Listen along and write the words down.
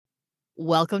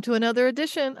Welcome to another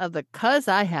edition of the 'Cause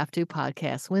I Have To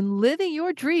podcast, when living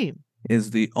your dream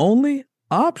is the only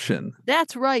option.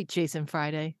 That's right, Jason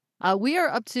Friday. We are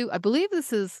up to, I believe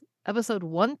this is episode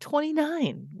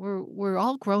 129. We're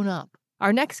all grown up.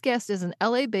 Our next guest is an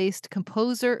LA-based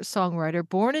composer-songwriter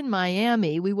born in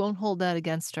Miami. We won't hold that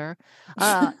against her.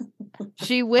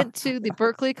 She went to the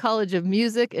Berklee College of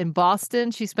Music in Boston.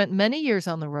 She spent many years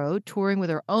on the road, touring with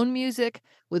her own music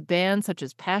with bands such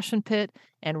as Passion Pit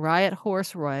and Riot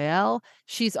Horse Royale.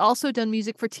 She's also done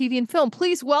music for TV and film.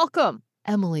 Please welcome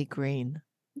Emily Greene.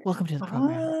 Welcome to the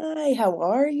program. Hi, how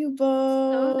are you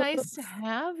both? So nice to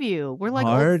have you. We're like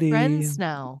Hardy. old friends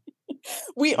now.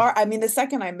 We are. I mean, the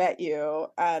second I met you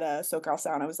at SoCal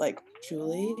Sound, I was like,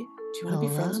 Julie, do you want to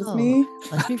be friends with me?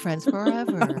 Let's be friends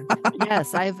forever.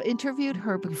 Yes, I've interviewed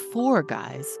her before,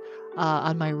 guys,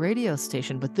 on my radio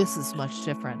station, but this is much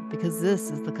different because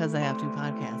this is the 'Cause I Have To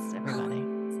podcast, everybody.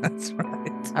 That's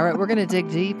right. All right, we're going to dig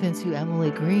deep into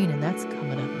Emily Greene, and that's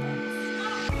coming up next.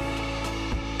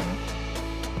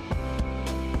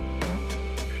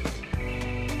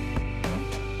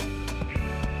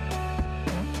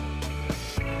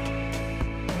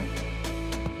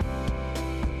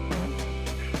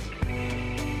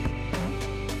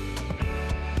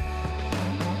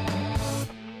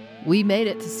 We made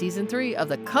it to season 3 of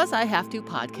the 'Cause I Have To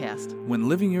podcast, when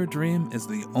living your dream is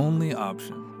the only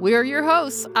option. We are your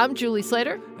hosts. I'm Julie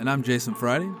Slater. And I'm Jason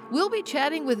Friday. We'll be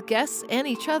chatting with guests and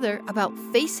each other about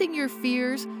facing your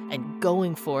fears and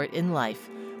going for it in life.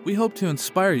 We hope to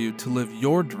inspire you to live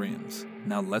your dreams.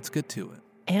 Now let's get to it.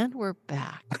 And we're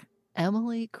back.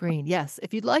 Emily Greene. Yes,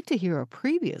 if you'd like to hear a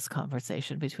previous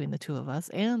conversation between the two of us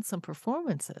and some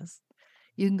performances,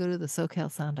 you can go to the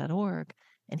SoCalSound.org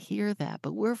and hear that.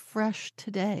 But we're fresh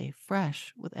today,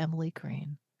 fresh with Emily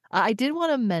Greene. I did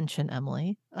want to mention,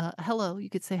 Emily, hello, you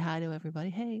could say hi to everybody.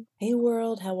 Hey. Hey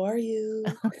world, how are you?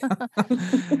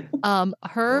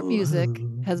 Her music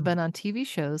has been on TV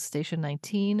shows, Station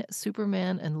 19,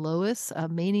 Superman and Lois,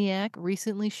 Maniac.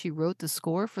 Recently, she wrote the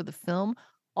score for the film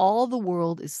All the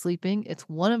World is Sleeping. It's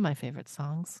one of my favorite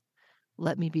songs.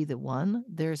 Let Me Be the One.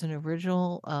 There's an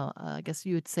original, I guess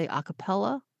you would say a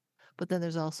cappella, but then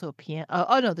there's also a piano.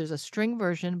 No, there's a string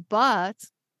version,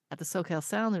 but at the SoCal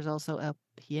Sound, there's also a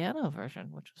piano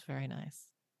version, which was very nice.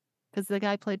 Because the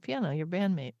guy played piano, your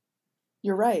bandmate.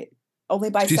 You're right. Only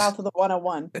by south of the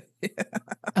 101.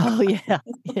 Oh, yeah.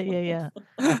 Yeah.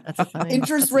 That's a funny.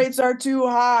 Interest rates are too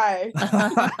high.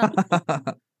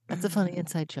 That's a funny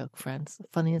inside joke, friends. A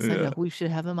funny inside joke. We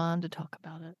should have him on to talk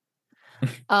about it.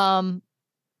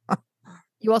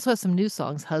 You also have some new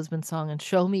songs, Husband Song and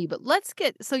Show Me. But let's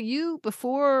get, so you,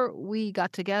 before we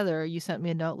got together, you sent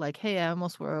me a note like, hey, I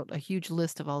almost wrote a huge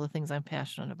list of all the things I'm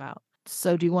passionate about.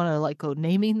 So do you want to go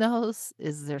naming those?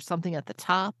 Is there something at the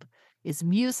top? Is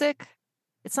music?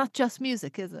 It's not just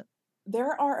music, is it?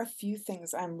 There are a few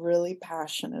things I'm really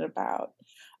passionate about.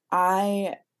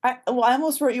 I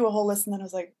almost wrote you a whole list, and then I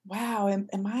was like, wow, am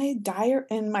I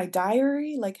in my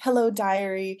diary? Like, hello,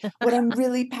 diary. What I'm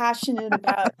really passionate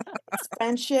about is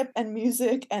friendship and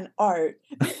music and art.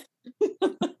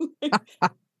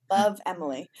 Love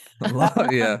Emily.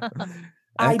 Yeah.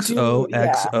 I XOXO.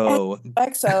 Yeah.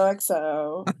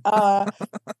 XOXO.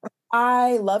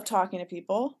 I love talking to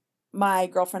people. My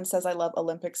girlfriend says I love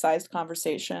Olympic-sized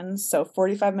conversations. So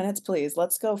 45 minutes, please.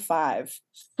 Let's go 5.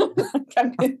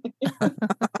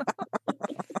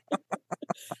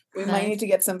 We might need to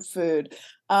get some food.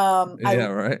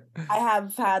 Right. I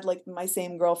have had my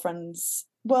same girlfriends.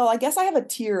 Well, I guess I have a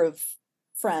tier of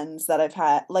friends that I've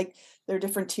had. There are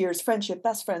different tiers: friendship,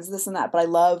 best friends, this and that. But I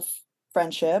love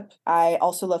friendship. I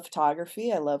also love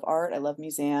photography. I love art. I love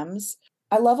museums.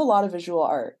 I love a lot of visual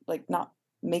art. Not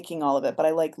making all of it, but I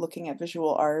like looking at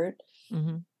visual art.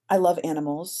 Mm-hmm. I love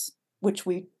animals, which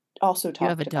we also talked about. You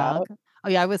have a dog? Oh,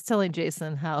 yeah. I was telling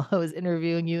Jason how I was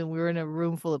interviewing you and we were in a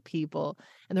room full of people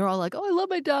and they're all like, oh, I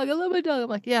love my dog. I love my dog. I'm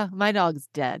like, yeah, my dog's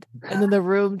dead. And then the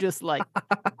room just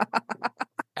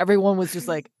everyone was just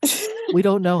like, we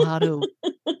don't know how to.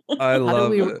 I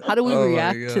love it. How do we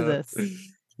react to this?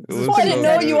 I didn't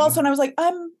know you also. And I was like,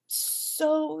 I'm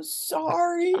so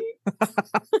sorry.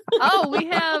 Oh,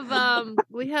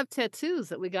 we have tattoos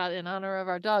that we got in honor of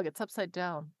our dog. It's upside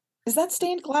down. Is that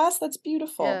stained glass? That's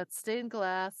beautiful. Yeah, it's stained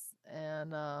glass,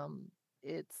 and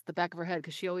it's the back of her head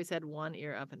because she always had one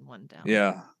ear up and one down.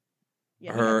 Yeah.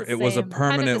 It was a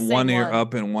permanent one ear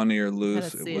up and one ear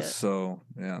loose. It was so,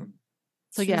 yeah.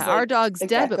 So yeah, our dog's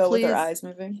dead, but please, with her eyes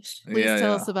moving. Please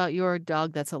tell us about your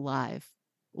dog that's alive.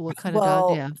 What kind of dog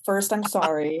do you have? First, I'm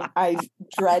sorry. I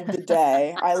dread the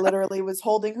day. I literally was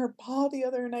holding her paw the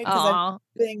other night because I've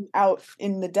been out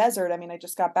in the desert. I mean, I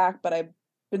just got back, but I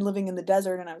been living in the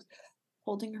desert, and I was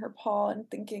holding her paw and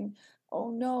thinking, "Oh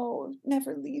no,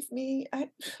 never leave me.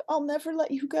 I'll never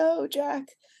let you go, Jack."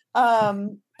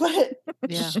 But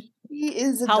Yeah. she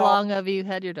is a How dog. long have you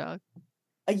had your dog?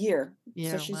 A year.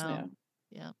 Yeah, So she's wow. new.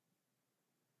 Yeah.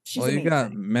 She's well, you got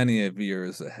amazing. many of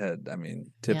years ahead. I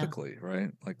mean, typically, right?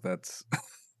 Like that's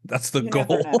the You goal.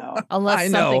 never know. Unless I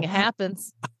something know.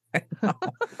 happens. I know.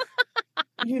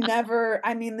 You never,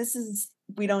 I mean,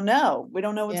 we don't know. We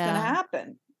don't know what's going to Yeah.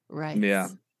 happen. Right. Yeah,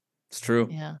 it's true.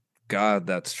 Yeah. God,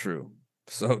 that's true.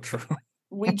 So true.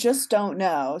 We just don't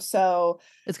know. So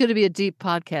It's going to be a deep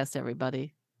podcast,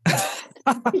 everybody.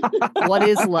 What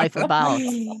is life about?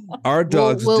 Our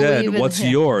dog's dead. What's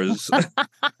yours?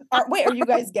 Wait, are you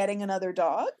guys getting another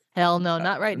dog? Hell no,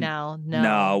 not right now. No,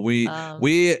 No, we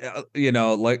you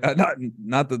know, like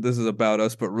not that this is about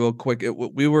us, but real quick,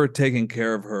 we were taking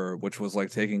care of her, which was like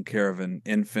taking care of an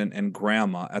infant and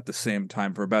grandma at the same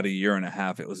time for about a year and a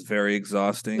half. It was very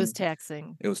exhausting. It was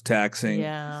taxing. It was taxing.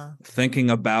 Yeah. Thinking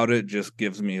about it just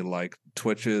gives me like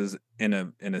twitches in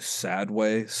a sad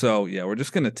way. So yeah, we're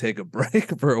just gonna take a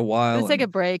break for a while. Let's take a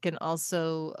break and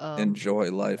also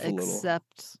enjoy life a little.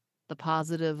 Accept the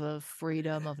positive of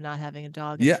freedom of not having a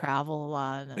dog and travel a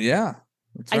lot. And yeah.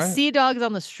 That's right. I see dogs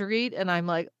on the street and I'm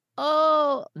like,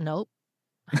 oh nope.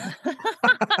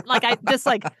 Like I just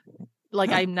like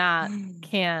I'm not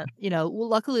can't, you know, well,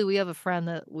 luckily we have a friend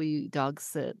that we dog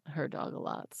sit her dog a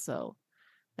lot, so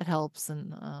it helps.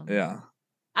 And yeah.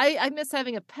 I miss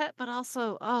having a pet, but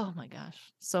also, oh my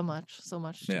gosh, so much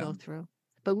to go through.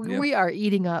 But we are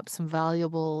eating up some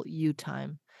valuable you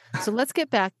time. So let's get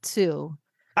back to,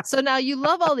 so now you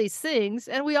love all these things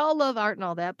and we all love art and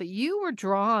all that, but you were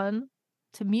drawn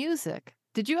to music.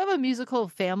 Did you have a musical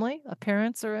family, a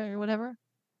parents or whatever?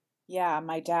 Yeah,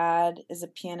 my dad is a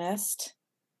pianist.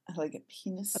 I like a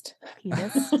pianist.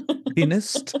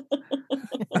 Pianist?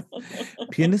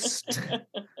 Pianist.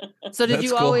 So did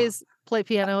you always play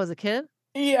piano as a kid?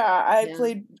 Yeah, I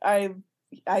played. I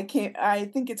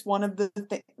think it's one of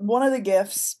the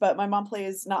gifts. But my mom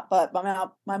plays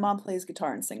my mom plays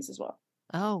guitar and sings as well.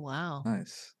 Oh wow,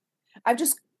 nice. I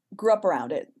just grew up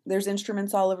around it. There's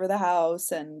instruments all over the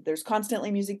house, and there's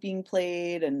constantly music being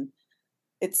played, and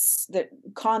it's the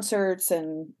concerts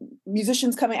and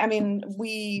musicians coming. I mean,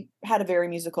 we had a very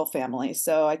musical family,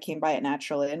 so I came by it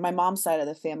naturally. And my mom's side of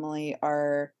the family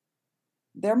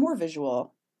they're more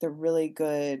visual. They're really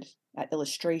good at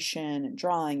illustration and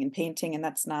drawing and painting, and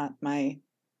that's not my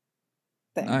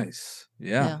thing. Nice.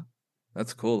 Yeah.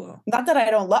 That's cool though. Not that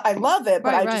I don't I love it,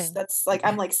 but just that's like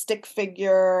I'm like stick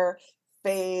figure,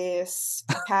 face,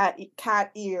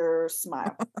 cat ear,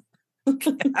 smile.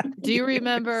 Do you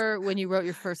remember when you wrote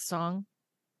your first song?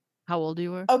 How old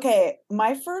you were? Okay,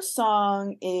 my first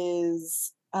song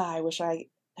is I wish I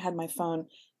had my phone.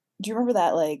 Do you remember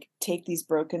that, like, Take These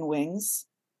Broken Wings?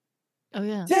 Oh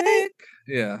yeah. Take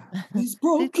these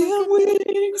broken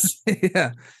wings.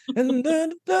 Yeah. And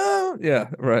then yeah,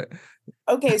 right.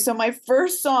 Okay, so my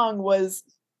first song was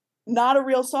not a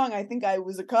real song. I think I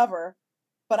was a cover,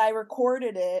 but I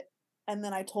recorded it and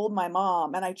then I told my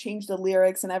mom and I changed the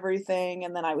lyrics and everything.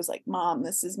 And then I was like, Mom,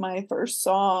 this is my first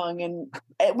song. And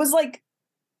it was like,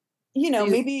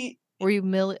 maybe. Were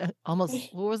you almost,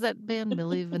 what was that band?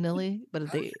 Milli Vanilli?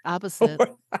 But the opposite.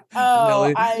 Oh,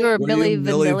 you were Milli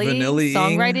Vanilli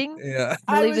songwriting? Yeah.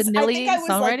 I think I was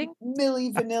songwriting? Like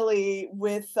Milli Vanilli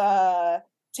with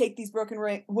Take These Broken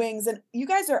Wings. And you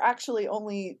guys are actually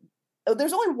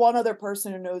there's only one other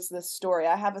person who knows this story.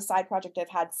 I have a side project I've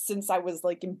had since I was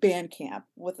like in band camp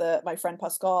with my friend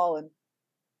Pascal and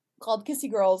called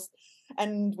Kissy Girls.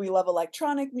 And we love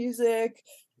electronic music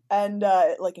and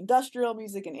like industrial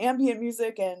music and ambient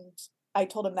music. And I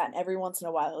told him that, and every once in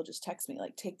a while he'll just text me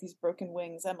like, "Take these broken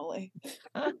wings, Emily."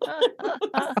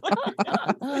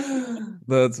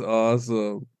 That's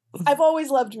awesome. I've always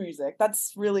loved music.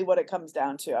 That's really what it comes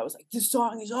down to. I was like, this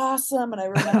song is awesome. And I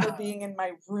remember being in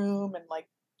my room and like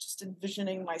just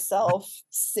envisioning myself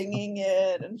singing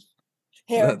it and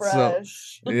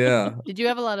hairbrush. Yeah. Did you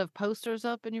have a lot of posters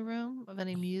up in your room of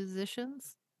any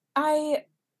musicians? I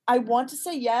want to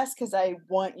say yes, because I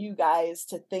want you guys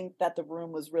to think that the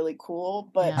room was really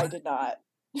cool, but I did not.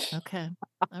 Okay.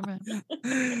 All right.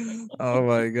 Oh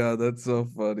my God, that's so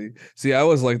funny. See, I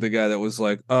was like the guy that was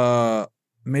like,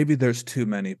 maybe there's too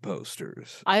many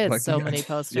posters. I had like, so many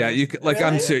posters. Yeah, you could, like, really?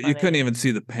 I'm serious. You couldn't even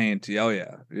see the paint. Oh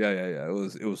yeah. It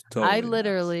was totally. I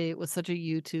literally was such a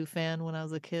U2 fan when I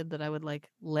was a kid that I would like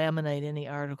laminate any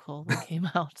article that came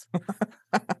out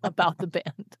about the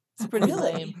band. It's pretty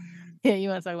lame. Yeah, you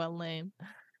want to talk about lame?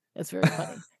 It's very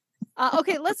funny.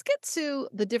 Okay, let's get to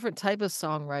the different type of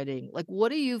songwriting. Like, what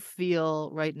do you feel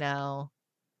right now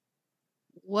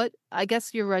what I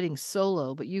guess you're writing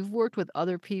solo, but you've worked with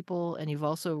other people and you've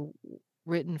also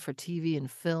written for TV and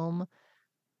film.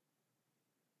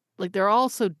 Like, they're all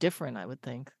so different, I would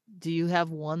think. Do you have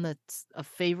one that's a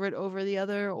favorite over the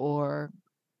other, or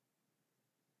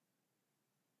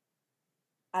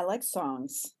I like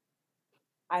songs.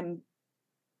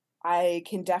 I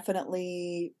can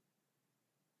definitely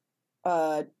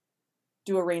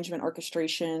do arrangement,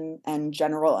 orchestration, and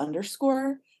general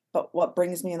underscore, but what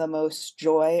brings me the most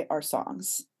joy are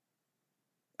songs.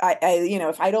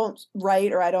 If I don't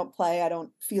write or I don't play, I don't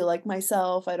feel like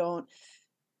myself. I don't.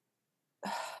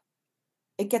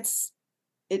 It gets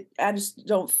it. I just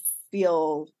don't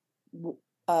feel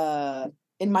uh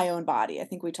in my own body. I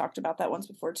think we talked about that once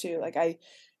before too. Like I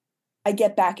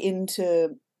get back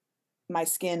into my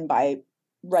skin by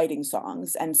writing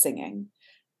songs and singing.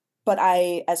 But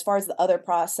as far as the other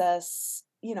process,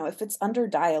 if it's under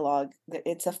dialogue,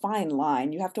 it's a fine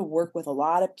line. You have to work with a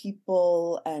lot of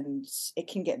people and it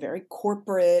can get very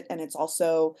corporate. And it's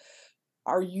also,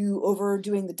 are you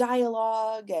overdoing the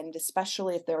dialogue? And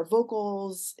especially if there are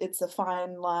vocals, it's a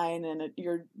fine line and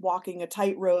you're walking a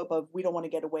tightrope of, we don't want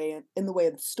to get away in the way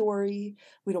of the story.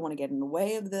 We don't want to get in the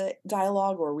way of the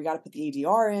dialogue, or we got to put the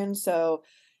ADR in. So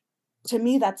to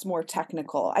me, that's more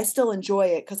technical. I still enjoy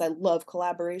it because I love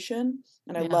collaboration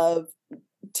and I yeah. love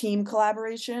team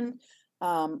collaboration.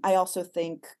 I also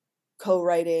think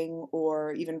co-writing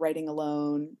or even writing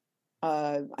alone.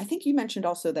 I think you mentioned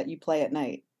also that you play at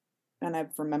night, and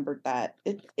I've remembered that.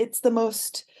 It's the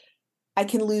most, I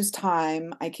can lose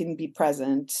time, I can be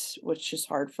present, which is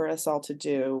hard for us all to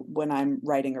do when I'm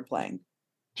writing or playing.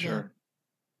 Sure.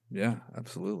 Yeah,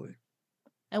 absolutely.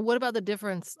 And what about the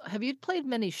difference? Have you played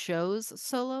many shows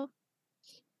solo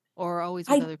or always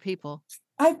with other people?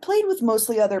 I've played with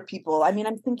mostly other people. I mean,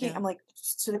 I'm thinking, Yeah. I'm like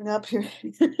sitting up here.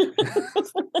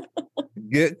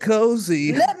 Get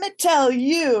cozy. Let me tell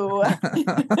you.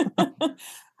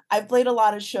 I've played a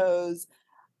lot of shows.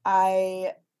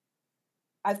 I've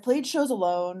played shows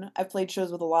alone. I've played shows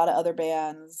with a lot of other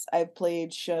bands. I've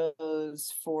played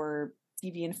shows for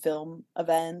TV and film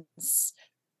events.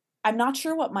 I'm not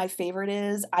sure what my favorite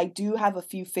is. I do have a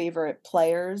few favorite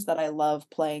players that I love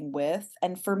playing with.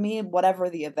 And for me, whatever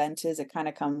the event is, it kind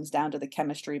of comes down to the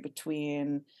chemistry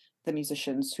between the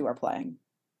musicians who are playing.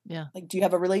 Yeah. Like, do you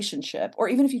have a relationship? Or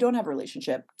even if you don't have a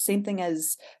relationship, same thing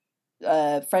as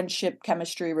friendship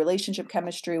chemistry, relationship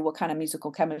chemistry. What kind of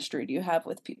musical chemistry do you have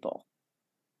with people?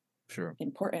 Sure.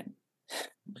 Important.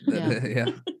 Yeah.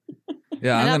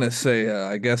 Yeah, I'm going to say,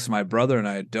 I guess my brother and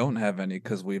I don't have any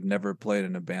because we've never played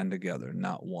in a band together,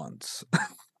 not once.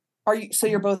 So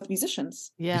you're both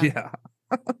musicians? Yeah. Yeah.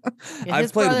 Yeah, I've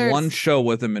his played brother's- one show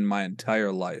with him in my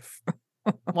entire life.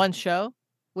 One show?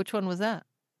 Which one was that?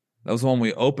 That was the one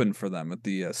we opened for them at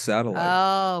the Satellite.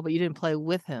 Oh, but you didn't play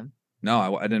with him.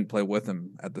 No, I didn't play with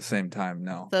him at the same time,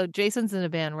 no. So Jason's in a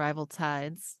band, Rival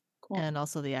Tides, Cool. and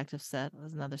also the Active Set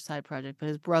was another side project. But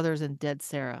his brother's in Dead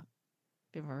Sarah.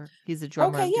 He's a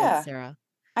drummer Okay, of yeah. Dead Sarah.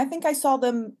 I think I saw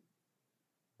them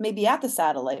maybe at the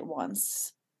Satellite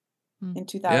once in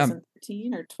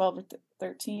 2013 or 12 or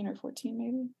 13 or 14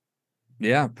 maybe.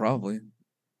 Yeah, probably.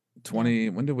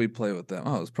 20, when did we play with them?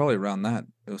 Oh, it was probably around that.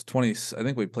 It was 20, I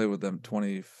think we played with them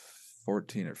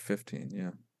 2014 or 15,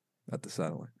 yeah, at the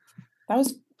Satellite. That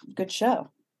was a good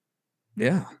show.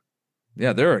 Yeah.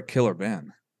 Yeah, they're a killer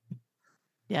band.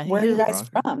 Yeah. Where are you guys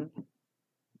from?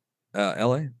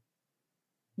 LA.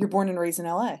 You're born and raised in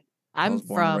LA. I was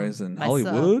born and raised in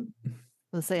Hollywood.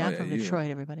 Let's say I'm from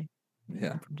Detroit, everybody.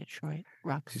 Yeah. I'm from Detroit,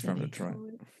 Rock She's City. from Detroit.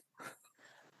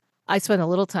 I spent a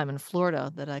little time in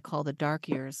Florida that I call the dark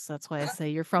years. That's why I say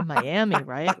you're from Miami,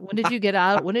 right? When did you get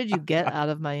out? When did you get out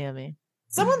of Miami?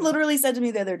 Someone literally said to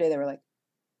me the other day, they were like,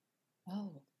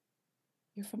 "Oh,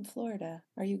 you're from Florida.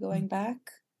 Are you going back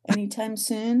anytime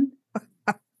soon?"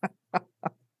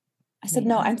 I said,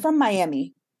 "No, I'm from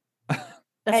Miami."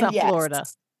 That's not Florida.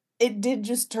 It did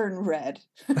just turn red.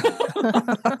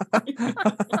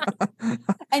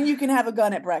 And you can have a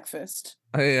gun at breakfast.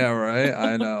 Yeah, right.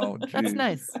 I know. That's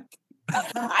nice.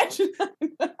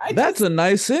 That's a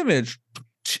nice image.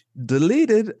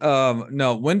 Deleted.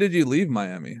 No, when did you leave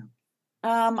Miami?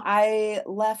 I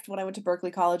left when I went to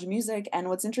Berklee College of Music, and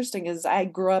what's interesting is I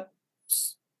grew up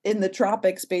in the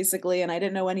tropics basically, and I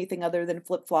didn't know anything other than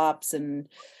flip-flops and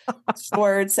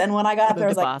shorts. And when I got there, I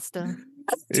was like, Boston.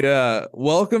 Yeah,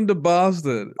 welcome to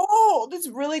Boston. Oh, it's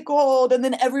really cold. And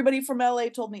then everybody from LA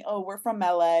told me, "Oh, we're from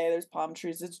LA. There's palm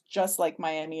trees. It's just like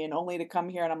Miami." And only to come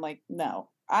here, and I'm like, "No,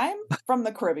 I'm from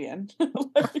the Caribbean."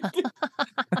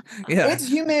 Yeah, it's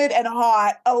humid and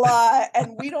hot a lot,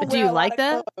 and we don't. Do you like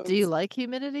that? Do you like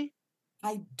humidity?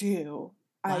 I do.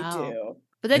 I Wow. do.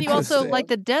 But then you also Interesting. like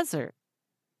the desert.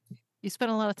 You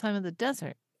spent a lot of time in the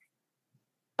desert.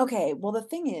 Okay, well, the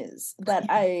thing is that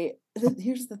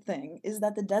here's the thing, is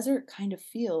that the desert kind of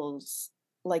feels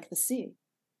like the sea.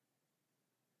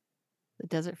 The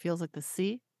desert feels like the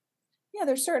sea. Yeah,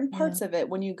 there's certain Yeah. parts of it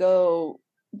when you go,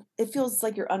 it feels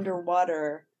like you're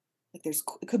underwater. Like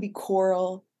it could be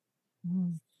coral.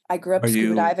 Mm. I grew up Are scuba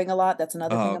you- diving a lot. That's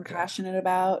another Oh, thing I'm okay. passionate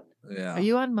about. Yeah. Are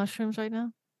you on mushrooms right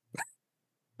now?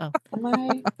 Oh, Am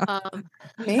I?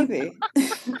 Maybe.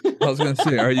 I was gonna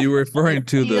say, are you referring it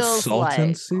to the feels Salton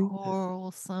like Sea?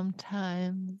 coral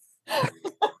sometimes,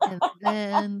 and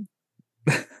then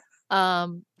I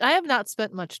have not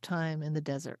spent much time in the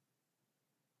desert.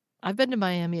 I've been to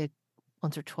Miami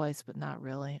once or twice, but not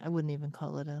really. I wouldn't even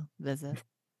call it a visit.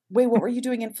 Wait, what were you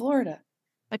doing in Florida?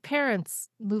 My parents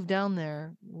moved down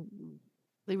there.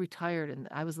 They retired, and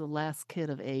I was the last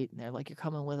kid of 8. And they're like, "You're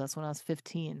coming with us." When I was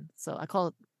 15, so I call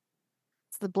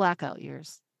it's the blackout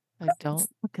years. I don't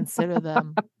consider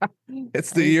them.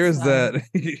 It's I the need years time.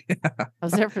 that I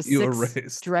was there for you 6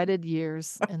 erased. dreaded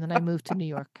years, and then I moved to New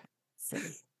York City.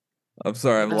 I'm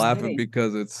sorry, I'm Wow. laughing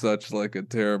because it's such like a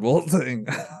terrible thing.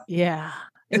 Yeah,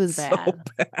 it was It's so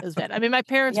bad. It was bad. I mean, my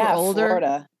parents were Yeah, older,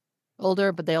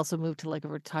 Florida. but they also moved to like a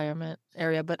retirement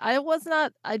area. But I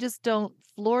just don't.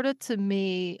 Florida to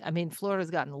me, I mean,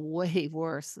 Florida's gotten way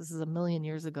worse. This is a million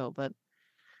years ago, but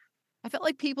I felt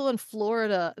like people in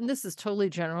Florida, and this is totally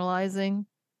generalizing,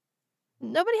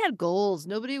 nobody had goals.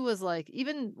 Nobody was like,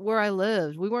 even where I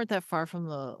lived, we weren't that far from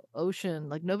the ocean.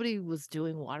 Like, nobody was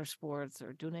doing water sports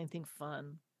or doing anything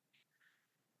fun.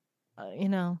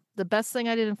 The best thing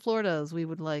I did in Florida is we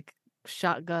would like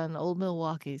shotgun old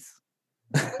Milwaukees.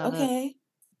 About it. Okay.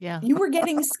 Yeah. You were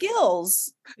getting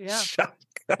skills. Yeah. Shotgun.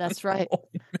 That's right.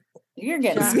 You're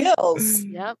getting Shot- skills.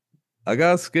 Yep. I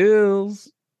got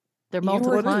skills. They're You were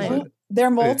multiplying. it? They're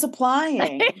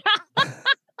multiplying.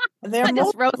 They're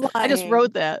I just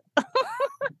wrote that.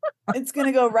 It's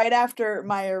gonna go right after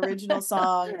my original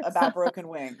song about broken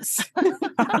wings.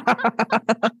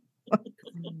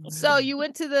 So you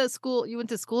went to school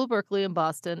of Berkeley in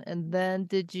Boston, and then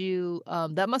did you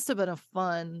that must have been a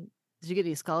fun. Did you get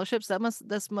any scholarships?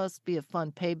 This must be a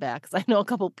fun payback, because I know a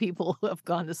couple people who have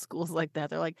gone to schools like that.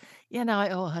 They're like, yeah, now I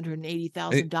owe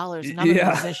 $180,000 and I'm a Yeah.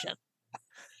 musician.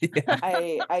 Yeah.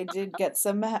 I did get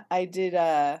some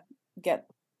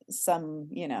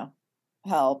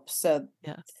help. So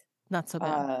Not so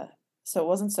bad. so it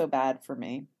wasn't so bad for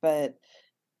me. But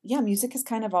yeah, music has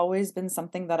kind of always been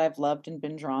something that I've loved and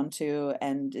been drawn to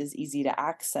and is easy to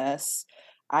access.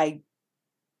 I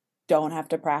don't have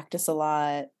to practice a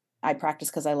lot. I practice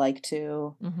because I like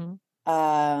to. Mhm.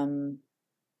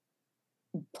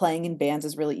 Playing in bands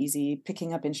is really easy.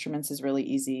 Picking up instruments is really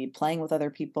easy. Playing with other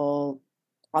people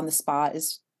on the spot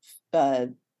is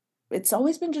it's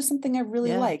always been just something I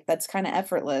really Yeah. like. That's kind of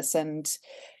effortless. And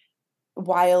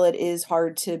while it is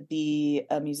hard to be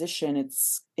a musician,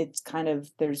 it's kind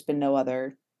of, there's been no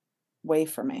other way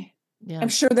for me. Yeah. I'm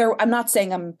sure I'm not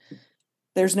saying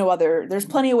there's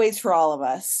plenty of ways for all of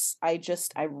us. I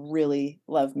really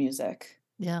love music.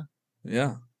 Yeah.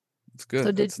 Yeah. It's good.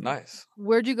 So That's nice.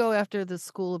 Where'd you go after the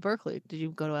School of Berkeley? Did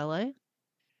you go to LA?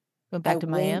 Went back to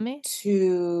Miami? Went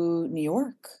to New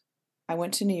York. I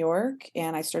went to New York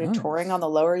and I started touring Nice. on the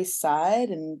Lower East Side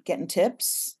and getting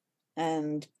tips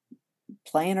and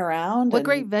playing around. What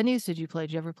great venues did you play?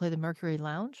 Did you ever play the Mercury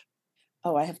Lounge?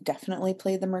 Oh, I have definitely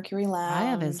played the Mercury Lounge. I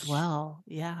have as well.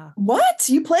 Yeah. What?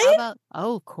 You played?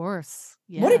 Oh, of course.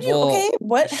 Yeah. What did you? Well, Okay,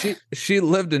 what? She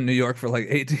lived in New York for like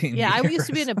 18 Yeah, years. I used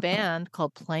to be in a band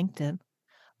called Plankton,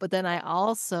 but then I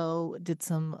also did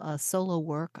some solo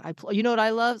work. You know what I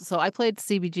love? So I played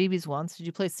CBGB's once. Did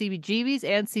you play CBGB's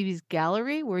and CB's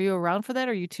Gallery? Were you around for that,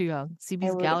 or are you too young?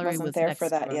 CB's Gallery wasn't was there next for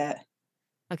that door. yet.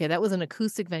 Okay, that was an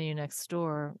acoustic venue next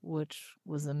door, which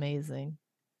was amazing.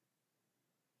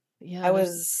 Yeah,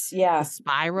 the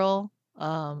Spiral.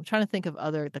 Trying to think of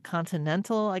the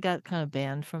Continental. I got kind of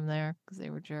banned from there because they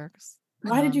were jerks.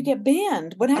 Why did you get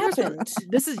banned? What happened?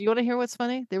 You want to hear what's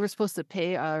funny? They were supposed to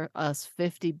pay us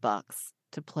 $50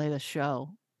 to play the show,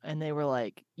 and they were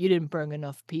like, "You didn't bring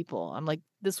enough people." I'm like,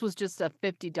 "This was just a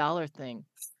 $50 thing.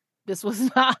 This was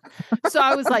not." So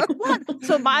I was like, "What?"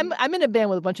 So I'm in a band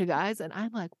with a bunch of guys, and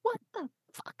I'm like, "What the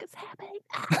fuck is happening?"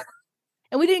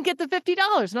 And we didn't get the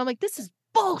 $50, and I'm like, "This is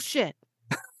bullshit."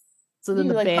 So then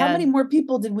You're the like, band. how many more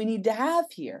people did we need to have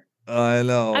here? I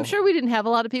know. I'm sure we didn't have a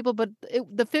lot of people, but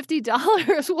the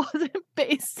 $50 wasn't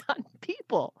based on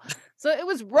people, so it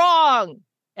was wrong.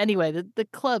 Anyway, the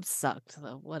club sucked,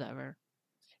 so whatever.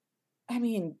 I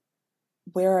mean,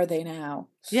 where are they now?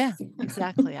 Yeah,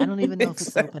 exactly. I don't even know if it's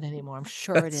Exactly. open anymore. I'm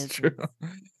sure it That's is. true.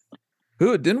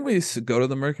 Who didn't we go to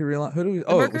the Mercury Lounge? Who do we? The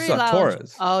Oh, we Mercury saw Lounge.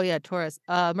 Torres. Oh yeah, Torres.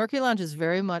 Mercury Lounge is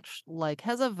very much like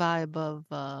has a vibe of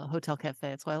Hotel Cafe.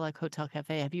 That's why I like Hotel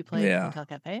Cafe. Have you played Yeah, Hotel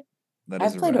Cafe? that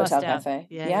is I've a played rep. Must Hotel have. Cafe.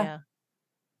 Yeah, Yeah, yeah.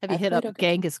 Have you I've hit played up okay.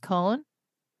 Genghis Khan?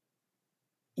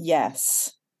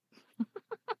 Yes,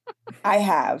 I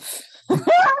have. Nice.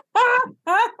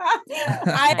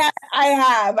 I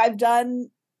have.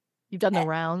 You've done the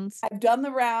rounds. I've done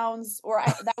the rounds, or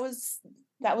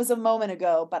that was a moment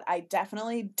ago, but I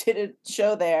definitely did a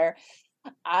show there.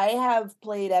 I have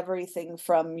played everything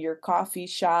from your coffee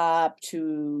shop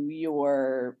to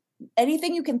your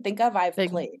anything you can think of, I've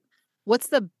Big. played. What's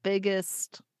the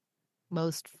biggest,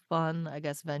 most fun, I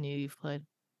guess, venue you've played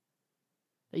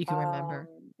that you can remember,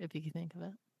 if you can think of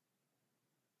it?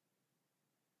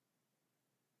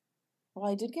 Well,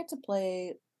 I did get to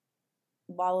play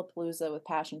Lollapalooza with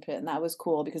Passion Pit, and that was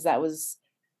cool because that was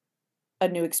a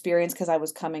new experience because I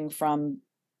was coming from,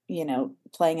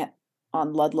 playing it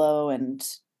on Ludlow and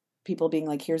people being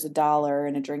like, "Here's $1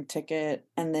 and a drink ticket,"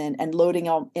 and loading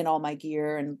all my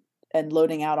gear and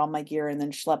loading out all my gear and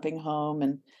then schlepping home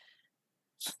and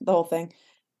the whole thing.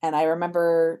 And I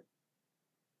remember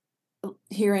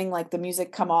hearing like the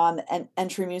music come on and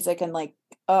entry music and like,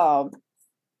 oh,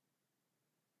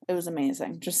 it was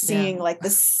amazing. Just Yeah. seeing like the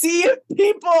sea of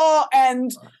people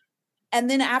and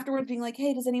then afterward being like,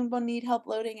 "Hey, does anyone need help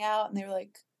loading out?" And they were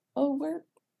like, "Oh,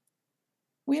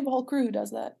 we have a whole crew who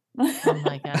does that." Oh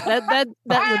my god,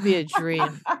 that would be a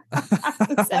dream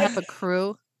It's to have like, a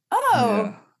crew. "Oh,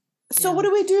 Yeah. so Yeah. what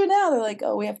do we do now?" They're like,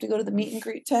 "Oh, we have to go to the meet and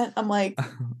greet tent." I'm like,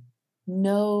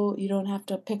 "No, you don't have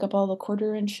to pick up all the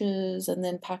quarter inches and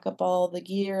then pack up all the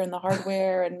gear and the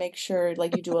hardware and make sure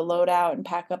like you do a loadout and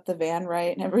pack up the van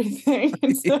right and everything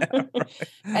and, Yeah,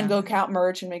 and go right. count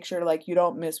merch and make sure like you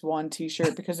don't miss one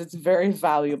t-shirt because it's very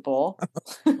valuable."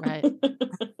 Right.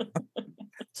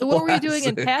 So what were you doing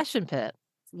in Classic. Passion Pit?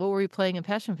 What were you playing in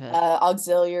Passion Pit?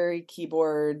 Auxiliary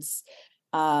keyboards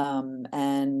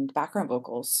and background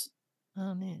vocals.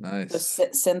 Oh, neat. So Nice.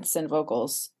 synths and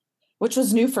vocals, which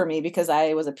was new for me because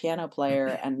I was a piano player,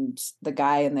 and the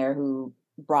guy in there who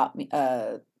brought me,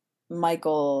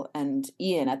 Michael and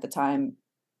Ian at the time,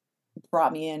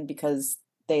 brought me in because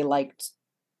they liked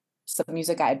some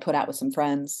music I had put out with some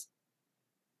friends,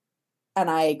 and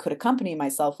I could accompany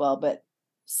myself well, but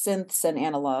synths and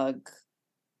analog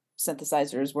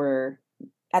synthesizers were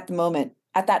at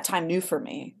that time new for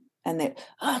me, and they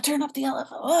turn up the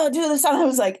LFO, do this, and I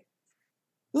was like,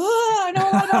 I know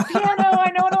a lot about piano.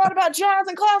 I know a lot about jazz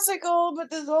and classical, but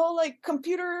there's all like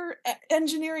computer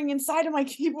engineering inside of my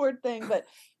keyboard thing. But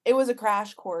it was a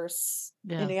crash course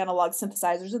Yeah. in analog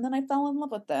synthesizers, and then I fell in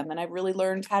love with them, and I really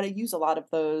learned how to use a lot of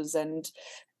those. And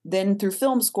then through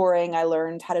film scoring, I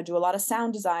learned how to do a lot of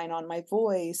sound design on my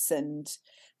voice and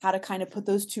how to kind of put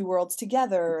those two worlds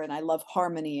together. And I love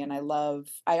harmony, and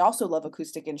I also love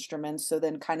acoustic instruments. So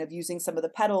then kind of using some of the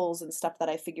pedals and stuff that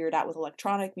I figured out with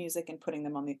electronic music and putting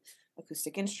them on the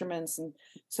acoustic instruments. And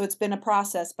so it's been a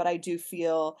process, but I do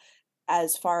feel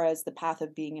as far as the path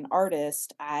of being an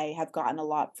artist, I have gotten a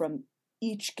lot from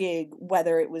each gig,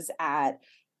 whether it was at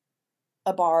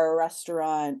a bar, a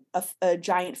restaurant, a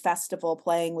giant festival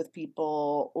playing with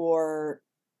people, or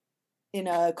in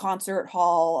a concert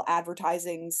hall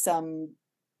advertising some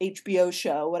HBO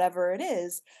show, whatever it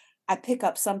is, I pick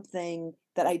up something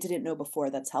that I didn't know before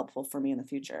that's helpful for me in the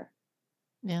future.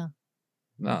 Yeah.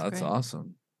 No, that's great.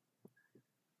 awesome.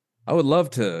 I would love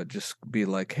to just be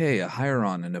like, hey, a hire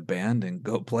on in a band and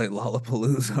go play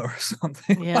Lollapalooza or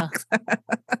something Yeah. like that.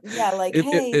 Yeah, like, It,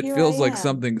 "Hey, it here I feels like am."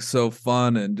 something so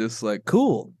fun and just like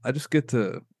cool. I just get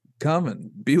to come and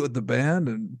be with the band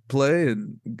and play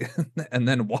and and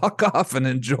then walk off and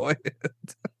enjoy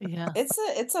it. Yeah.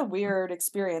 It's a weird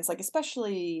experience, like,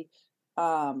 especially,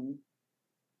 um,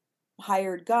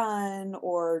 hired gun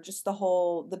or just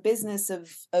the business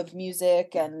of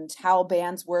music and how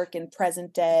bands work in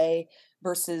present day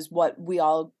versus what we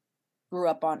all grew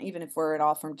up on, even if we're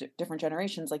all from different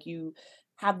generations. Like, you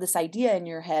have this idea in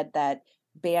your head that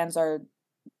bands are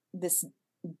this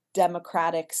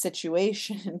democratic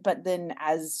situation, but then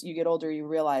as you get older you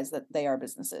realize that they are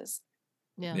businesses.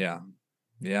 Yeah. Yeah.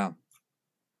 Yeah.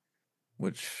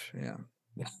 Which, yeah.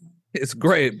 It's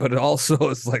great, but it also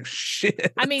is like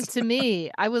shit. I mean, to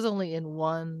me, I was only in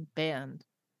one band.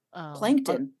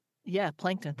 Plankton, Yeah,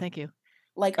 Plankton, thank you.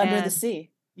 like Under the And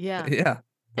Sea. yeah. Yeah,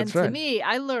 And that's to right. me,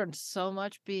 I learned so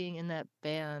much being in that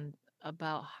band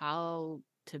about how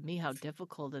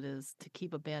difficult it is to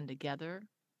keep a band together.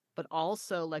 But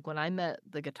also, like when I met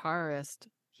the guitarist,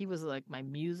 he was like my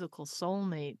musical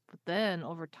soulmate. But then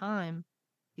over time,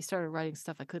 he started writing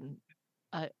stuff I couldn't.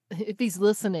 If he's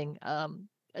listening, I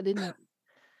didn't.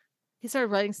 He started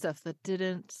writing stuff that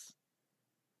didn't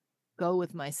go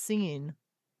with my scene.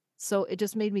 So it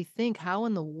just made me think, how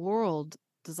in the world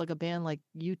does like a band like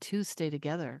U2 stay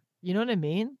together? You know what I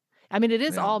mean? I mean, it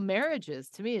is Yeah. all marriages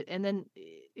to me. And then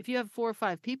if you have 4 or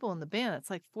 5 people in the band,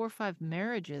 it's like 4 or 5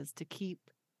 marriages to keep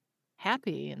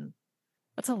happy. And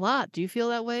that's a lot. Do you feel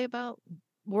that way about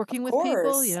working Of with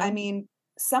people? course. I mean,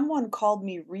 someone called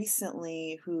me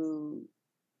recently who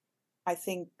I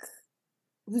think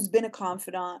who's been a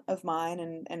confidant of mine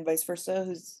and vice versa,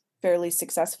 who's fairly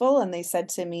successful. And they said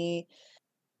to me,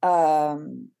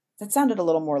 that sounded a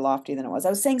little more lofty than it was.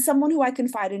 I was saying someone who I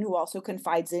confide in, who also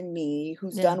confides in me,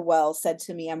 who's Yeah. done well, said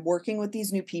to me, I'm working with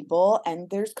these new people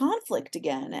and there's conflict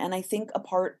again. And I think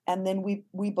and then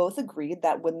we both agreed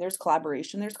that when there's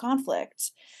collaboration, there's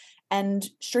conflict. And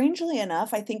strangely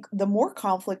enough, I think the more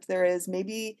conflict there is,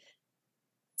 maybe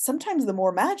sometimes the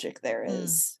more magic there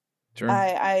is. Sure.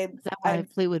 I Is that why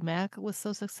Fleetwood Mac was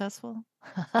so successful?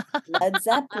 Led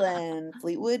Zeppelin,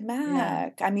 Fleetwood Yeah.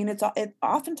 Mac. I mean, it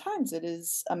oftentimes it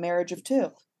is a marriage of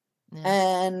two. Yeah.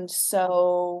 And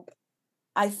so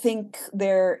I think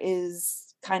there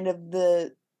is kind of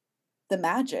the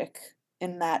magic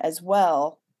in that as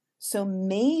well. So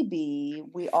maybe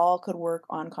we all could work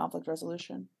on conflict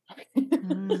resolution.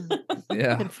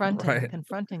 Yeah.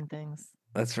 Confronting things.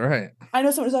 That's right. I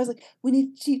know someone who's always like, we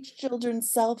need to teach children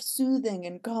self-soothing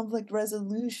and conflict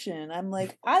resolution. I'm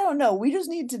like, I don't know. We just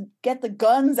need to get the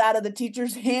guns out of the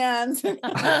teacher's hands. We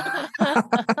have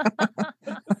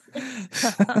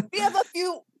a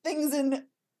few things in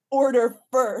order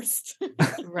first.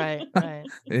 Right.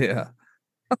 Yeah.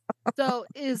 So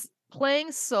is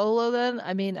playing solo then?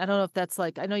 I mean, I don't know if that's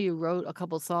like, I know you wrote a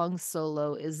couple songs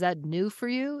solo. Is that new for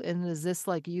you? And is this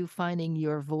like you finding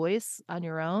your voice on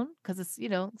your own? Because it's,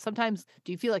 sometimes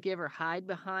do you feel like you ever hide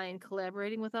behind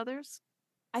collaborating with others?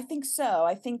 I think so.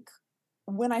 I think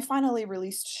when I finally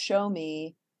released Show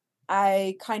Me,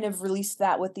 I kind of released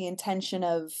that with the intention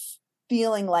of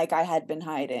feeling like I had been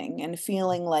hiding and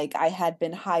feeling like I had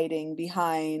been hiding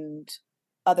behind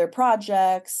other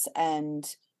projects and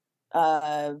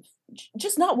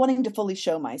just not wanting to fully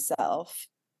show myself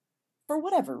for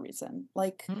whatever reason.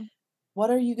 Like, what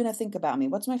are you going to think about me?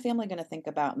 What's my family going to think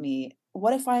about me?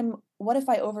 What if I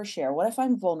overshare? What if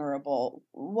I'm vulnerable?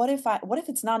 What if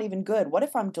it's not even good? What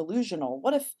if I'm delusional?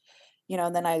 What if,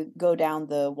 and then I go down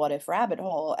the what if rabbit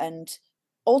hole. And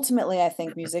ultimately I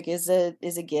think music is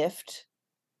a gift.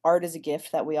 Art is a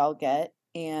gift that we all get.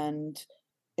 And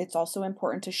it's also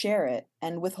important to share it.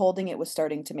 And withholding it was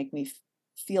starting to make me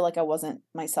feel like I wasn't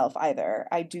myself either.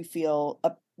 I do feel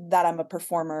that I'm a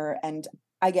performer and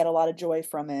I get a lot of joy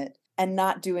from it, and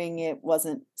not doing it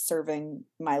wasn't serving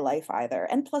my life either.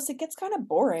 And plus it gets kind of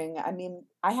boring. I mean,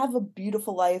 I have a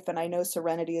beautiful life and I know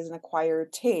serenity is an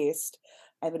acquired taste.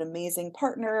 I have an amazing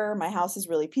partner. My house is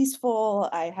really peaceful.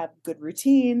 I have good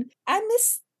routine. I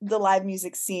miss the live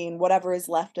music scene, whatever is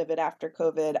left of it after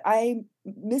COVID. I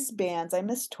miss bands. I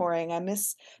miss touring. I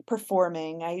miss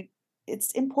performing.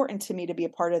 It's important to me to be a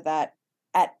part of that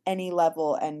at any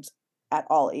level and at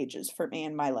all ages for me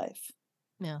in my life.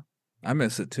 Yeah. I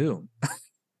miss it too.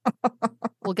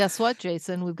 Well, guess what,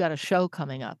 Jason? We've got a show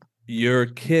coming up. You're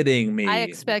kidding me. I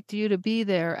expect you to be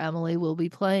there, Emily. We'll be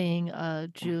playing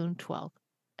June 12th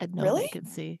at No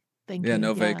Vacancy. Thank you.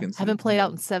 No Vacancy. Haven't played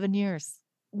out in 7 years.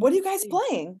 What are you guys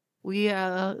playing?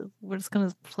 We're just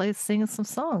gonna sing some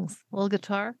songs. A little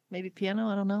guitar, maybe piano.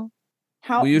 I don't know.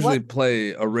 We usually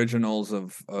play originals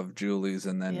of Julie's,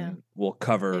 and then we'll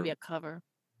cover maybe a cover.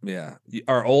 Yeah,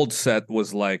 our old set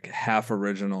was like half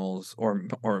originals, or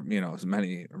as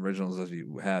many originals as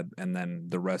you had, and then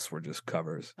the rest were just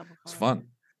covers. It's fun.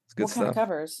 It's good stuff. What kind of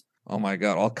covers? Oh my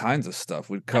god, all kinds of stuff.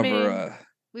 We'd cover.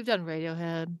 We've done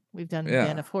Radiohead. We've done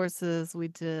Band of Horses. We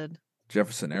did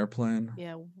Jefferson Airplane.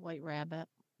 Yeah, White Rabbit.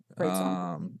 Great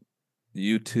song.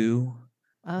 U2.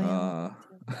 Oh yeah.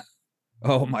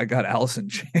 Oh my god, Alice in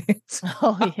Chains.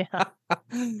 Oh yeah.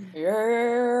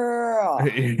 Yeah,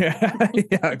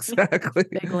 exactly.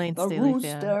 Big Lane the Staley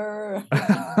rooster.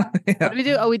 What did we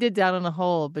do? Oh, we did Down in a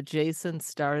Hole, but Jason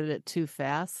started it too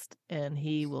fast, and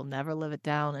he will never live it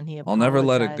down. And I'll never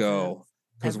let it go,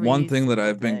 because one thing that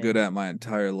I've been good at my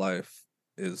entire life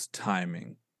is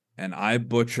timing, and I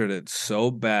butchered it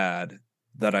so bad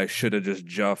that I should have just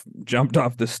jumped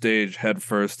off the stage head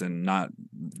first and not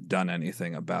done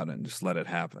anything about it and just let it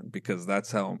happen, because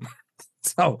that's how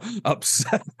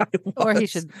upset I was. Or he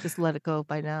should just let it go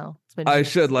by now. I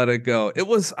should let it go. It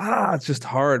was it's just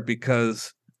hard,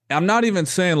 because I'm not even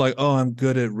saying like, oh, I'm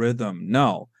good at rhythm.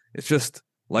 No, it's just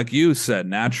like you said,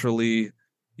 naturally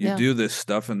you do this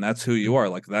stuff and that's who you are.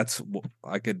 Like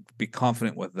I could be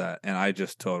confident with that. And I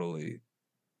just I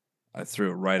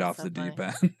threw it right off the deep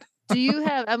end. Do you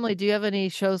have, Emily, do you have any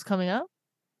shows coming up?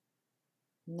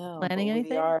 No, Planning but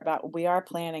anything? we are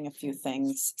planning a few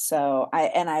things. So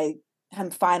we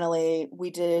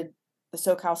did the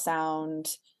SoCal Sound,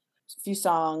 a few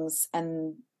songs,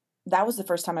 and that was the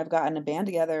first time I've gotten a band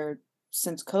together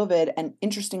since COVID. And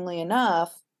interestingly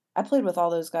enough, I played with all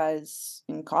those guys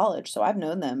in college, so I've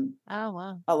known them a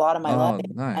lot of my life,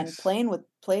 and played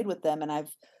with them, and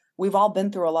we've all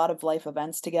been through a lot of life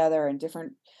events together and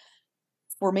different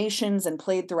formations, and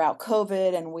played throughout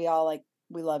COVID, and we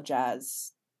love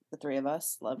jazz. The three of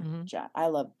us love jazz. I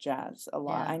love jazz a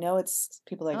lot. Yeah. I know it's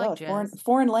people like, like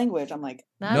foreign language. I'm like,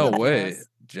 no way.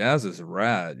 Jazz is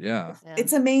rad. Yeah.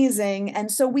 It's amazing.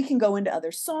 And so we can go into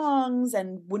other songs.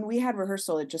 And when we had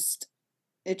rehearsal, it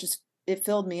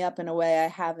filled me up in a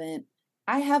way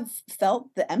I have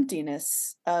felt the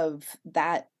emptiness of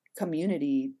that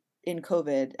community in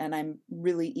COVID, and I'm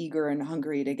really eager and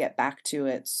hungry to get back to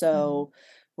it. So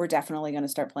we're definitely going to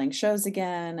start playing shows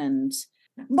again. And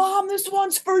Mom, this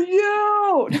one's for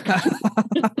you.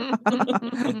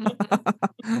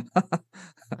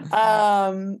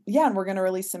 And we're going to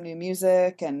release some new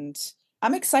music, and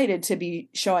I'm excited to be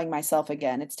showing myself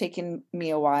again. It's taken me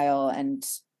a while, and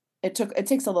it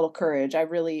takes a little courage. I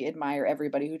really admire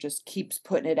everybody who just keeps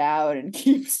putting it out and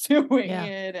keeps doing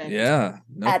it. And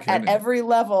at every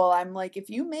level, I'm like, if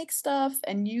you make stuff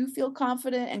and you feel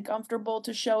confident and comfortable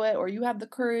to show it, or you have the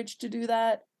courage to do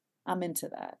that, I'm into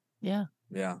that. Yeah.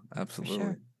 Yeah, absolutely.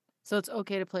 Sure. So it's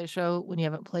okay to play a show when you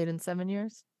haven't played in 7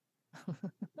 years?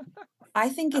 I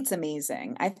think it's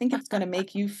amazing. I think it's going to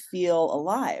make you feel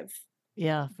alive.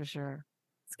 Yeah, for sure.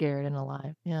 Scared and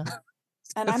alive. Yeah.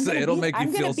 And I'm going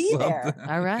to be there.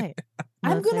 All right.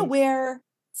 I'm going to wear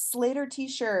Slater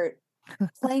t-shirt,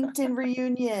 Plankton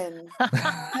Reunion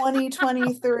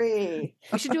 2023.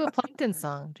 We should do a Plankton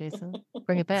song, Jason.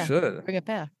 Bring it back. Bring it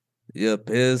back. You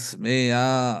piss me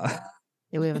off.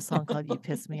 Yeah, we have a song called You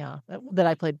Piss Me Off that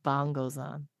I played bongos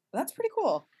on. That's pretty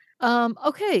cool.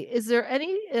 Okay. Is there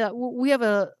any, we have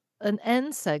an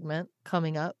end segment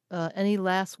coming up. Any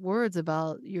last words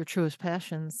about your truest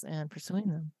passions and pursuing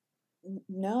them?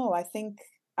 No, I think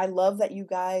I love that you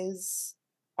guys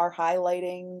are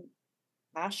highlighting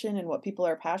passion and what people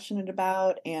are passionate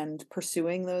about and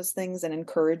pursuing those things and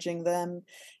encouraging them.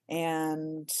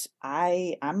 And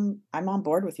I'm on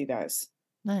board with you guys.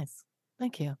 Nice.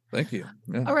 Thank you. Thank you.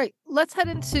 Yeah. All right, let's head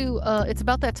into, it's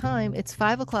about that time. It's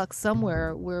 5:00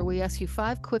 somewhere where we ask you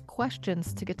 5 quick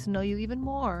questions to get to know you even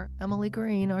more. Emily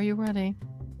Greene, are you ready?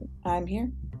 I'm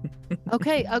here.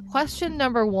 Okay, question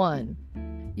number 1.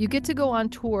 You get to go on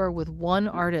tour with one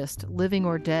artist, living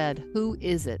or dead. Who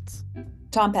is it?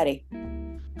 Tom Petty.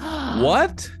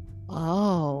 What?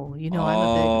 Oh, I'm a big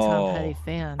Tom Petty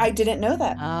fan. I didn't know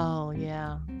that. Oh,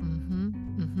 yeah.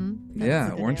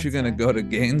 Yeah, weren't you going to go to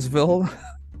Gainesville?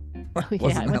 I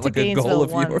went to Gainesville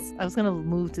once. I was going to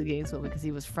move to Gainesville because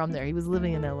he was from there. He was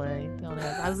living in LA.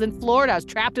 I was in Florida. I was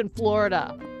trapped in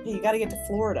Florida. Yeah, you got to get to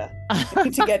Florida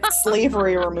to get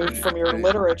slavery removed from your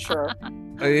literature.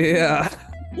 Yeah.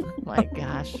 Oh my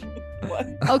gosh. What?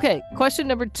 Okay, question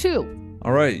number 2.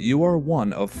 All right, you are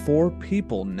one of 4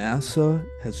 people NASA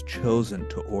has chosen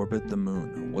to orbit the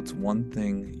moon. What's one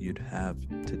thing you'd have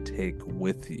to take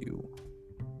with you?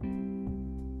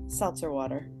 Seltzer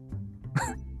water.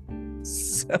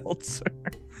 Seltzer.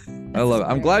 I love it.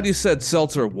 I'm glad you said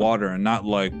seltzer water and not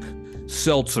like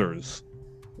seltzers.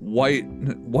 White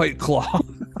Claw.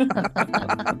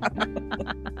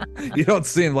 You don't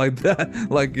seem like that.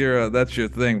 Like that's your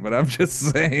thing, but I'm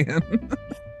just saying.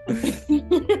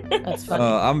 That's funny.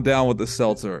 I'm down with the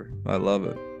seltzer. I love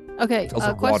it. Okay.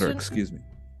 Seltzer water, excuse me.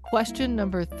 Question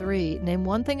number 3. Name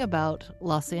one thing about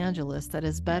Los Angeles that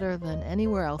is better than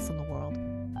anywhere else in the world.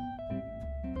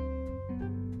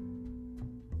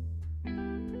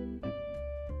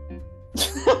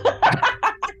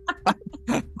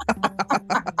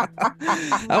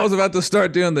 I was about to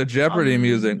start doing the Jeopardy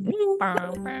music.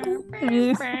 Okay.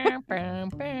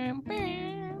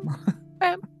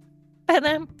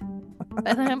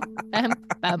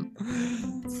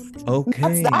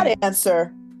 That's that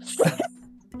answer.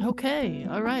 Okay.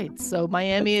 All right. So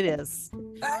Miami it is.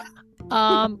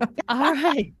 All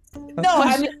right. No,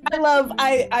 I mean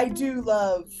I do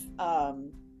love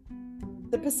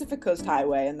the Pacific Coast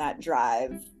Highway and that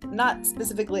drive, not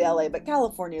specifically LA, but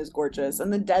California is gorgeous.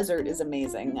 And the desert is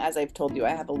amazing. As I've told you,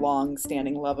 I have a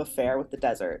long-standing love affair with the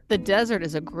desert. The desert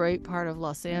is a great part of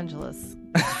Los Angeles.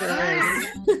 Sure is.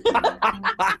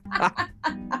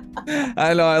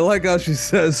 I know. I like how she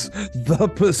says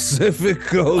the Pacific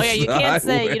Coast. Oh yeah, you can't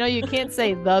say, Highway. you can't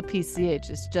say the PCH.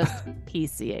 It's just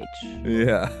PCH.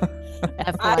 Yeah.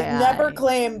 FYI. I've never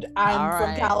claimed I'm All from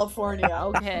right. California.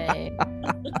 Okay.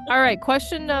 All right.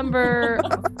 Question number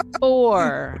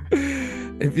 4.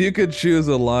 If you could choose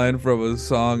a line from a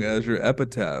song as your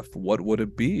epitaph, what would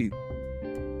it be?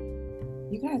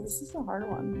 You guys, this is a hard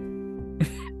one.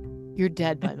 You're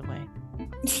dead, by the way.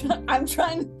 I'm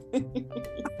trying to...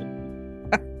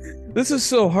 This is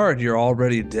so hard. You're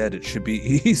already dead. It should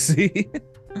be easy.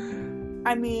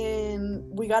 I mean,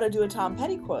 we got to do a Tom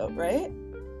Petty quote, right?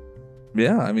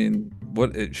 Yeah, I mean,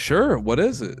 sure. What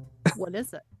is it? What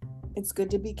is it? It's good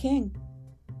to be king.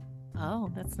 Oh,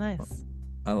 that's nice.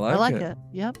 I I like it.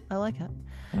 Yep, I like it.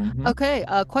 Mhm. Okay,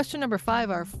 question number 5,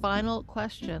 our final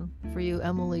question for you,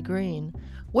 Emily Greene.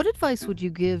 What advice would you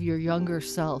give your younger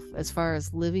self as far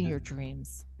as living your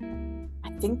dreams? I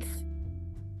think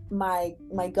my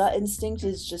gut instinct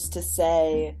is just to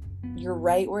say you're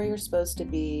right where you're supposed to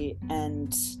be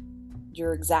and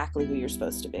you're exactly who you're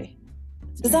supposed to be.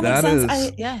 Does that make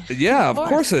sense? Yeah, Of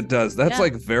course it does. That's Yeah.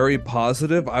 like very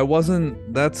positive. I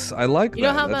like You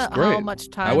know that. That's how great. much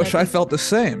time I wish I think- felt the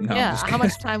same. No, I'm yeah, just how kidding.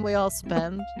 much time we all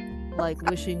spend like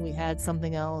wishing we had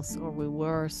something else or we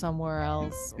were somewhere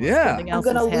else. Or Yeah. something I'm else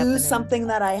gonna is lose happening. something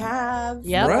that I have.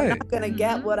 Yep. I'm Right. not gonna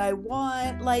get Mhm. what I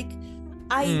want. Like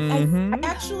I Mhm.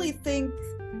 actually think,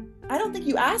 I don't think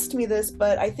you asked me this,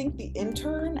 but I think the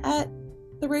intern at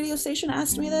the radio station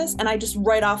asked me this, and I just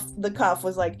right off the cuff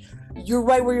was like, "You're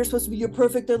right where you're supposed to be. You're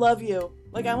perfect. I love you."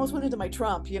 Like I almost went into my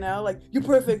Trump, you know, like you're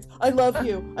perfect. I love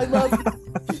you. I love you.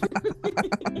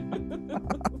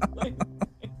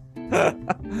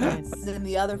 Nice. And then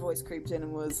the other voice creeped in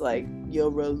and was like, "You're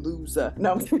a loser."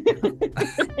 No.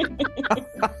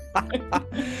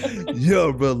 You're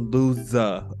a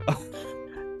loser.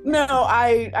 No,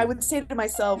 I would say to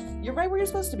myself, "You're right where you're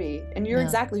supposed to be, and you're Yeah.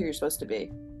 exactly who you're supposed to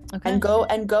be, Okay. and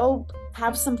go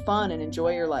have some fun and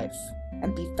enjoy your life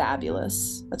and be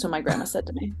fabulous." That's what my grandma said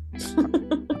to me.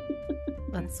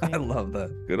 That's sweet. I love that.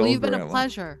 Good Well, old you've been a grandma.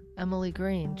 pleasure, Emily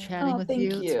Greene, chatting Oh, with thank you.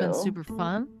 It's been you. super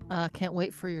fun. Can't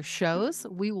wait for your shows.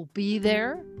 We will be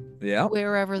there Yeah.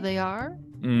 wherever they are.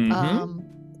 Mhm.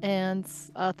 And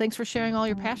thanks for sharing all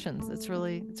your passions. It's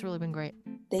really been great.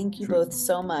 Thank you True. both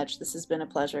so much. This has been a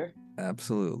pleasure.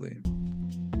 Absolutely.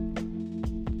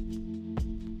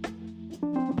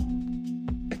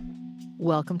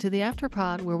 Welcome to the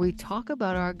Afterpod, where we talk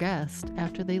about our guest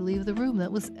after they leave the room.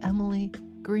 That was Emily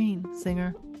Greene,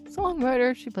 singer,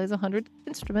 songwriter. She plays 100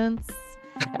 instruments.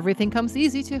 Everything comes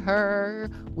easy to her.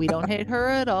 We don't hate her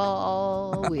at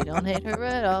all. We don't hate her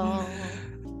at all.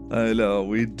 I know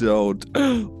we don't,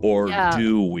 or Yeah,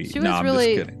 do we? she No, was I'm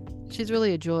really- just kidding. She's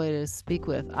really a joy to speak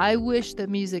with. I wish that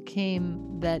music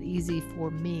came that easy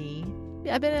for me.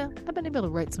 Yeah, I've been able to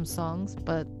write some songs,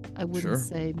 but I wouldn't Sure.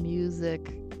 say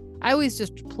music. I always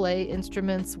just play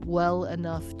instruments well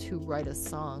enough to write a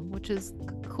song, which is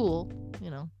cool, you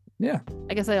know. Yeah.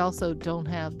 I guess I also don't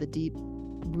have the deep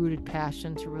rooted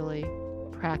passion to really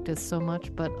practice so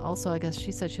much, but also I guess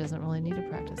she said she doesn't really need to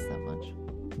practice that much.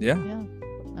 Yeah. Yeah.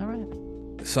 All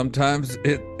right. Sometimes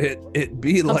it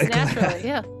be Comes like naturally, that.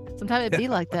 yeah. Sometimes it'd be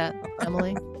like that,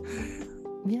 Emily.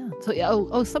 Yeah. So yeah.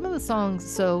 Oh, some of the songs.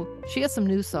 So she has some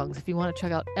new songs. If you want to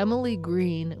check out Emily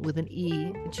Greene with an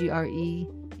E, Greene.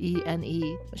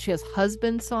 She has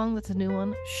Husband song. That's a new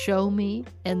one. Show Me.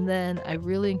 And then I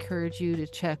really encourage you to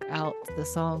check out the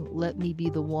song Let Me Be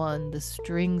the One, the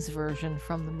strings version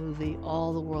from the movie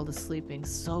All the World is Sleeping.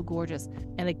 So gorgeous.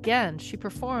 And again, she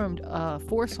performed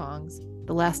 4 songs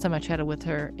the last time I chatted with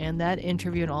her, and that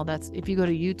interview and all that, if you go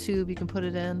to YouTube, you can put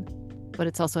it in, but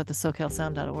it's also at the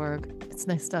SoCalSound.org. It's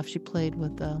nice stuff. She played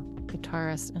with a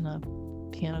guitarist and a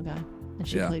piano guy, and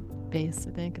she Yeah. played bass,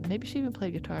 I think, and maybe she even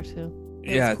played guitar too.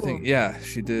 It Yeah, I was cool. think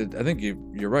she did. I think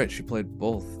you're right. She played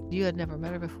both. You had never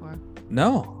met her before.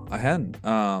 No, I hadn't.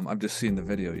 I've just seen the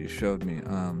video you showed me.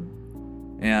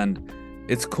 And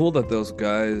it's cool that those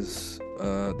guys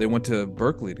they went to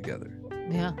Berkeley together.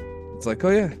 Yeah. It's like, oh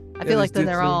yeah. I feel like then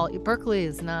then they're all, Berkeley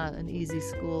is not an easy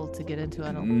school to get into,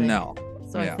 I don't think. No.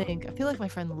 So Yeah. I feel like my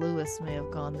friend Lewis may have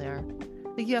gone there.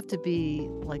 I think you have to be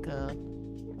like a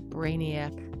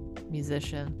brainiac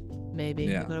musician, maybe,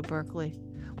 Yeah. to go to Berkeley.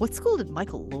 What school did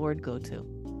Michael Lord go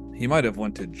to? He might have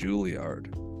went to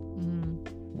Juilliard,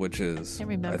 which is Can't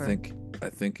remember. I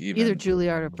think even Either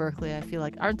Juilliard or Berkeley, I feel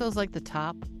like. Aren't those like the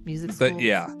top music school?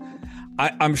 Yeah.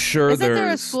 I'm sure Isn't there a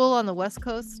there's... school on the West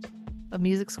Coast? A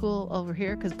music school over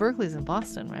here? Because Berkeley's in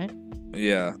Boston, right?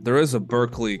 Yeah, there is a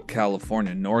Berkeley,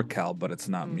 California, NorCal, but it's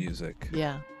not music.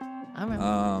 Yeah. I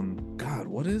remember. God,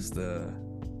 what is the...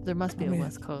 There must be a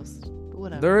West Coast. But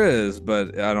whatever. There is,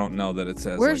 but I don't know that it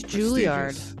says. Where's like,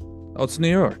 Juilliard? Oh, it's New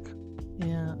York.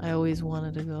 Yeah, I always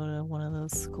wanted to go to one of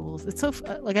those schools. It's so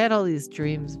like I had all these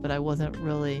dreams, but I wasn't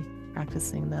really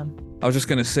practicing them. I was just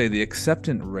gonna say the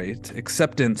acceptance rate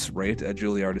at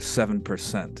Juilliard is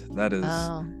 7%. That is.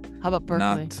 Oh, how about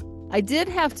Berkeley? I did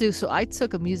have to. So I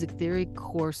took a music theory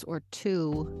course or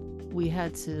two. We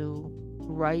had to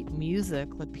write music,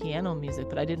 like piano music,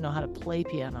 but I didn't know how to play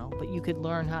piano. But you could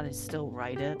learn how to still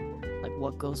write it, like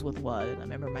what goes with what. And I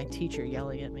remember my teacher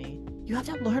yelling at me, "You have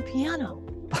to learn piano."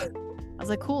 I was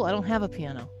like, cool, I don't have a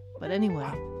piano. But anyway.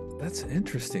 Wow, that's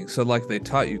interesting. So like they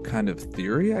taught you kind of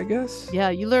theory, I guess? Yeah,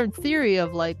 you learn theory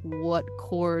of like what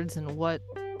chords and what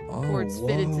chords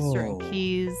fit into certain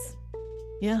keys.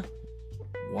 Yeah.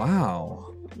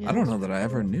 Wow. Yeah. I don't know that I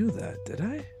ever knew that, did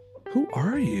I? Who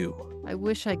are you? I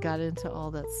wish I got into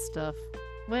all that stuff.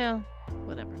 Well,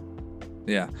 whatever.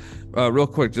 Yeah. Real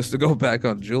quick, just to go back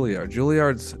on Juilliard.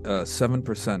 Juilliard's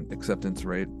 7% acceptance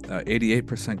rate,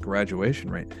 88%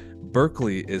 graduation rate.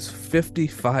 Berkeley is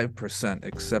 55%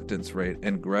 acceptance rate,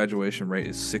 and graduation rate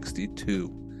is 62.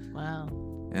 Wow.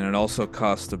 And it also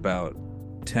costs about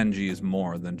 10 G's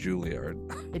more than Juilliard.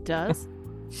 It does?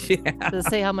 Yeah. Does it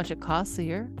say how much it costs a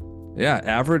year? Yeah,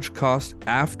 average cost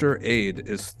after aid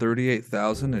is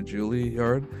 $38,000 at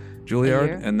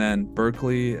Juilliard, and then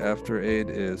Berkeley after aid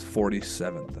is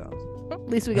 $47,000. At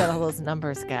least we got all those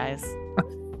numbers, guys.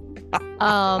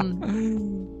 I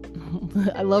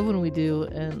love when we do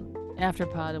an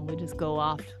afterpod and we just go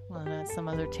off on some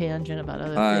other tangent about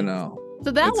other things. I know.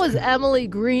 So that was Emily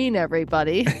Greene,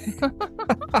 everybody.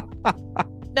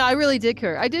 No, I really did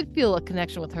her. I did feel a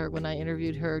connection with her when I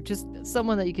interviewed her. Just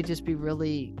someone that you could just be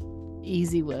really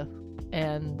easy with,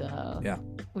 and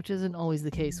which isn't always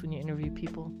the case when you interview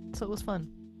people. So it was fun.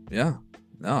 Yeah,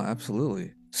 no,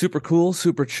 absolutely. Super cool,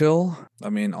 super chill. I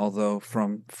mean, although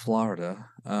from Florida.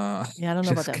 Yeah, I don't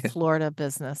know about that Florida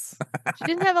business. She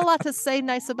didn't have a lot to say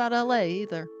nice about LA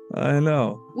either. I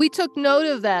know. We took note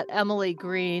of that, Emily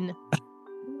Greene.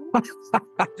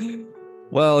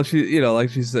 Well, she, like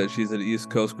she said, she's an East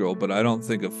Coast girl, but I don't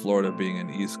think of Florida being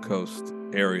an East Coast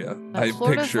area. I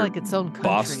Florida's picture like its own country.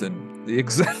 Boston.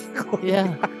 Exactly.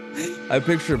 Yeah. I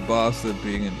picture Boston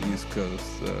being an East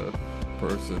Coast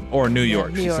person, or New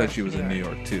York. She said she was in New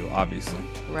York too, obviously.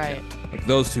 Right. Yeah. Like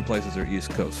those two places are East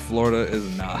Coast. Florida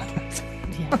is not.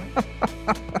 Yeah.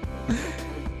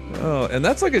 Oh, and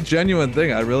that's like a genuine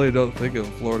thing. I really don't think of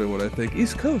Florida when I think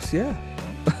East Coast. Yeah.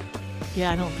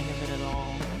 Yeah, I don't think of it at all.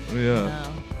 Yeah. No.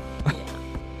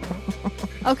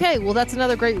 Yeah. Okay, well, that's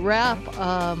another great wrap.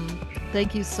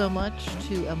 Thank you so much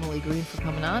to Emily Greene for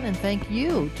coming on, and thank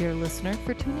you, dear listener,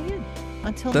 for tuning in.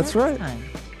 Until next time.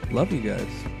 Love you guys.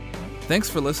 Thanks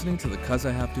for listening to the 'Cause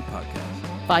I Have to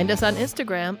podcast. Find us on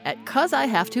Instagram at 'Cause I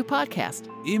Have to podcast.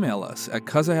 Email us at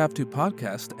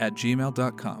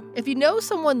 'causeIHaveToPodcast@gmail.com. If you know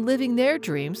someone living their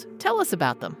dreams, tell us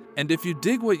about them. And if you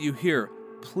dig what you hear,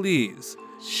 please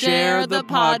share the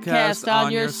podcast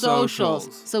on your socials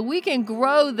so we can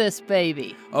grow this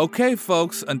baby. Okay,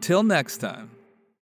 folks, until next time.